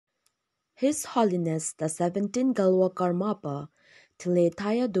His Holiness the 17th Galwa Karmapa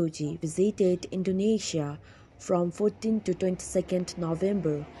Thalataya Doji visited Indonesia from 14 to 22nd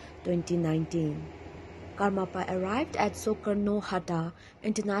November 2019. Karmapa arrived at Soekarno-Hatta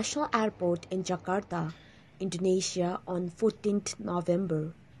International Airport in Jakarta, Indonesia on 14th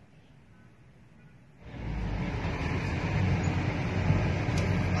November.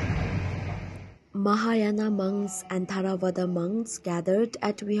 Mahayana monks and Theravada monks gathered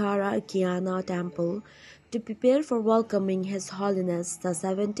at Vihara Akiana temple to prepare for welcoming His Holiness the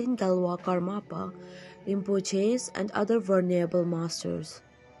 17th Galwa Karmapa, Rinpoches and other venerable masters.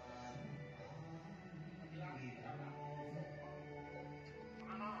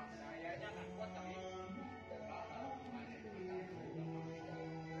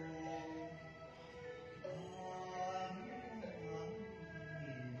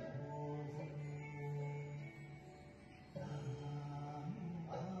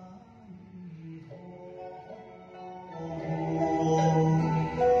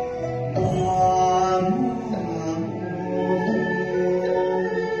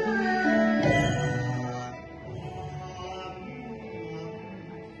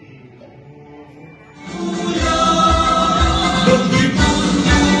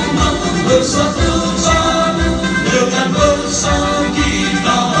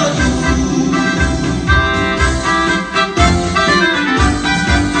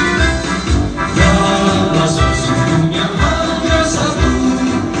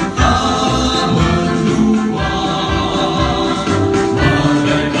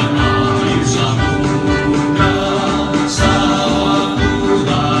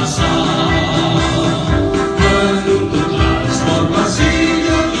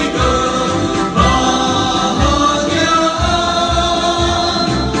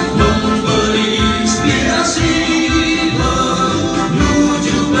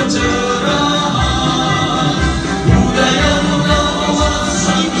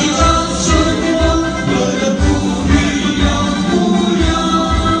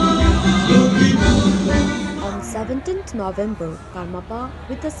 November, Karmapa,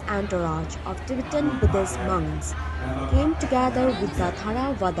 with his entourage of Tibetan Buddhist monks, came together with the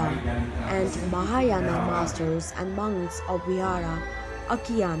Theravada and Mahayana masters and monks of Vihara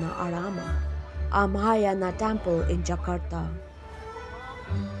Akiana Arama, a Mahayana temple in Jakarta.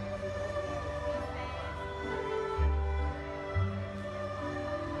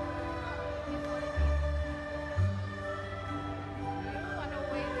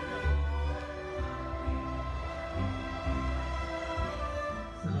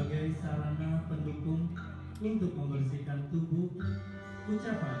 Sarana pendukung untuk membersihkan tubuh,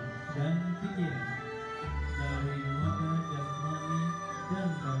 ucapan, dan pikiran dari noda jasmani dan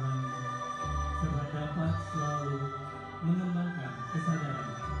rohani, serta dapat selalu mengembangkan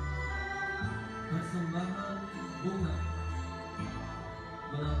kesadaran. Persembahan bunga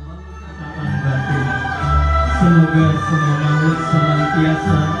melambangkan batin. Semoga semua makhluk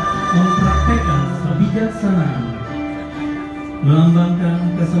senantiasa mempraktekkan kebijaksanaan, melambangkan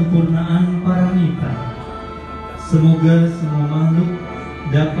kesempurnaan paramita. Semoga semua makhluk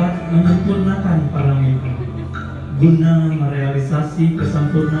dapat menyempurnakan paramita guna merealisasi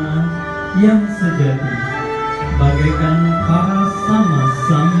kesempurnaan yang sejati bagaikan para sama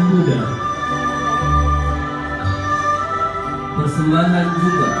Sang Buddha. Persembahan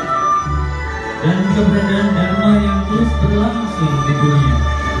juga dan keberadaan Dharma yang terus berlangsung di dunia.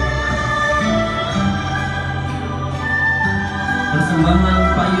 Persembahan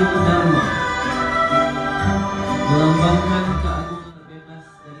payung Dharma melambangkan keagungan terbebas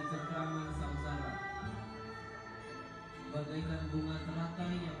dari cengkraman samsara, bagaikan bunga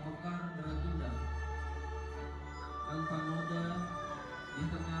teratai yang mekar dengan indah tanpa noda di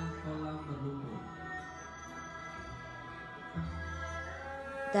tengah kolam berlumpur.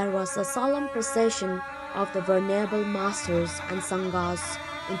 There was a solemn procession of the venerable masters and sanghas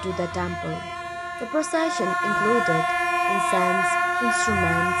into the temple. The procession included incense,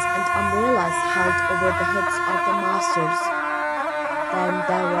 instruments, and umbrellas held over the heads of the masters. Then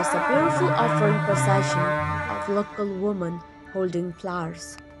there was a beautiful offering procession of local women holding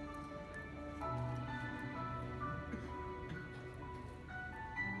flowers.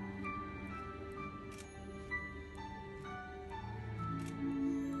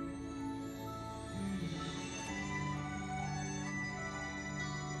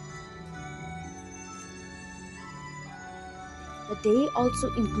 The day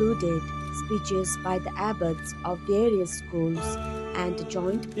also included speeches by the abbots of various schools and the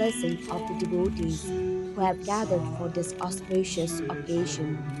joint blessing of the devotees who have gathered for this auspicious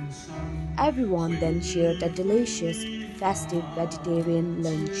occasion. Everyone then shared a delicious festive vegetarian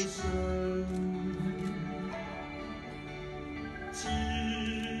lunch.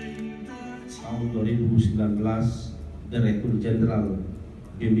 Tahun 2019, Direktur Jenderal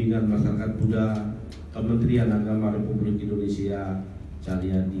Bimbingan Masyarakat Buddha Kementerian Agama Republik Indonesia,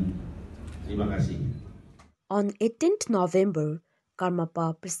 Cahyadi. Terima kasih. On 18th November,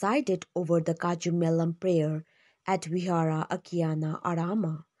 Karmapa presided over the Kaju Melam prayer at Vihara Akiana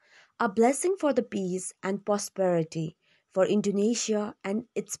Arama, a blessing for the peace and prosperity for Indonesia and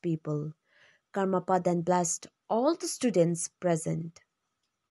its people. Karmapa then blessed all the students present.